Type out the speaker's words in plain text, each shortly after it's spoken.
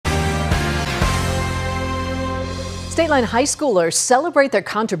State Line high schoolers celebrate their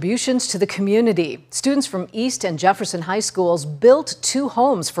contributions to the community. Students from East and Jefferson high schools built 2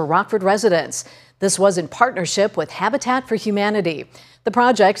 homes for Rockford residents. This was in partnership with Habitat for Humanity. The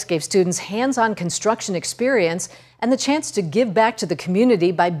projects gave students hands-on construction experience and the chance to give back to the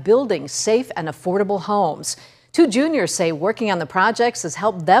community by building safe and affordable homes. 2 juniors say working on the projects has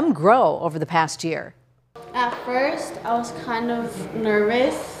helped them grow over the past year. At first, I was kind of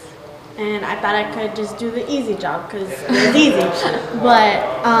nervous. And I thought I could just do the easy job because it was easy. But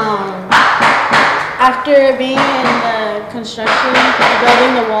after being in the construction,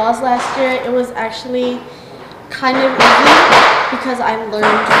 building the walls last year, it was actually kind of easy because I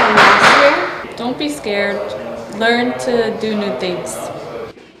learned from last year. Don't be scared. Learn to do new things.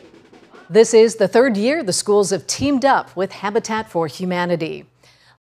 This is the 3rd year the schools have teamed up with Habitat for Humanity.